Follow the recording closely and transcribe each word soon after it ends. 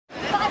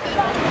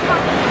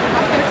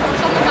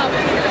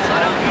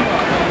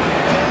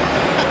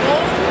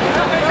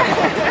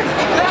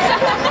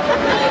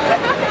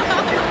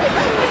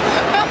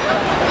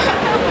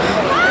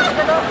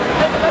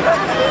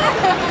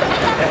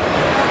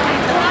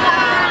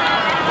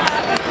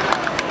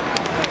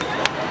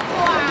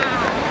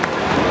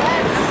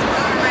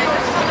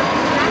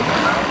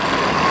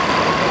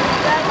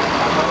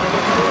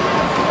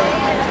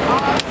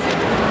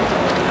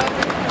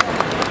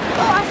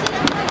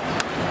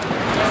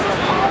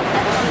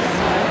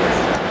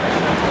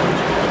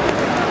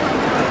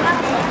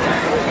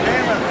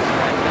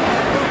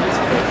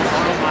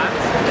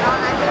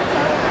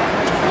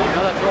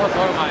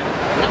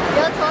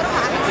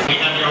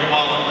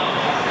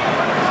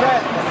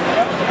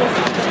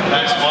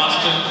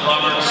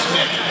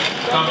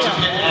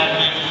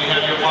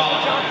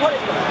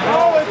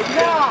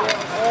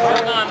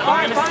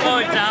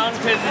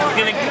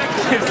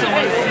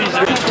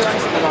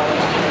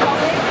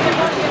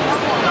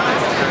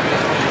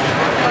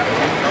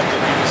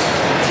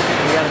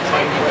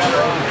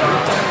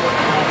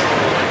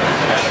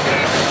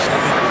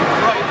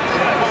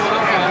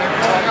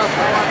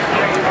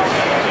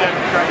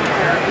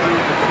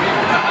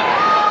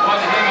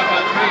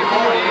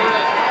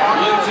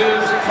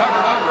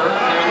Covered over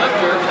their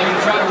lifter, they're going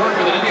to try to work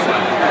with it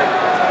anyway.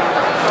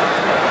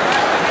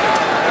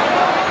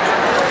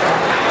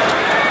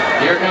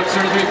 Here comes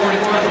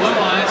 33-44 at the blue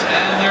lines,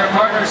 and their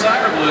partner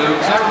Cyber Blue.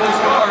 Cyber Blue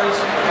scores.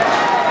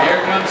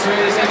 Here comes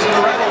 3-6 at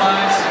the red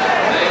lines.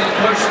 They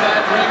push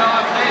that ring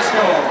off, they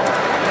score.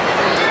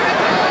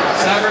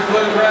 Cyber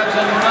Blue grabs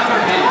another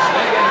piece.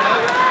 They get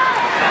it.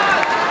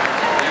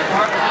 Their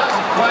partner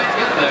doesn't quite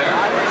get there.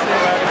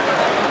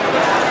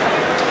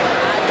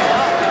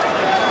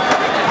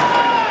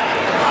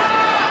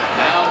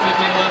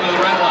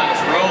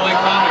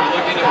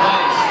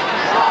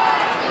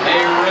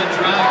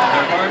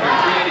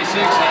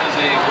 Has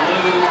a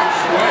blue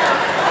square.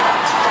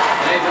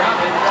 They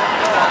drop it.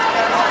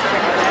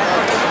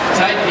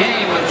 Tight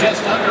game with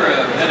just under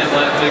a minute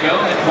left to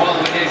go in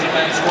qualification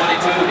match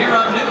 22 here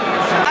on Newton.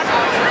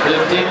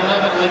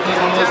 15-11 lifting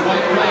one of those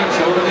white plates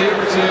over the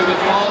upper tube. It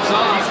falls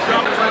off.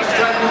 Tries to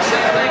try to do the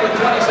same thing with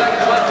 20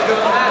 seconds left to go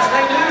in the match.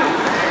 They do.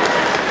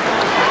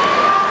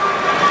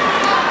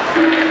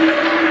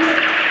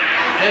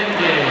 End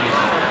game.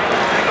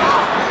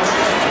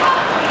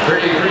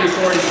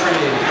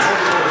 33-43.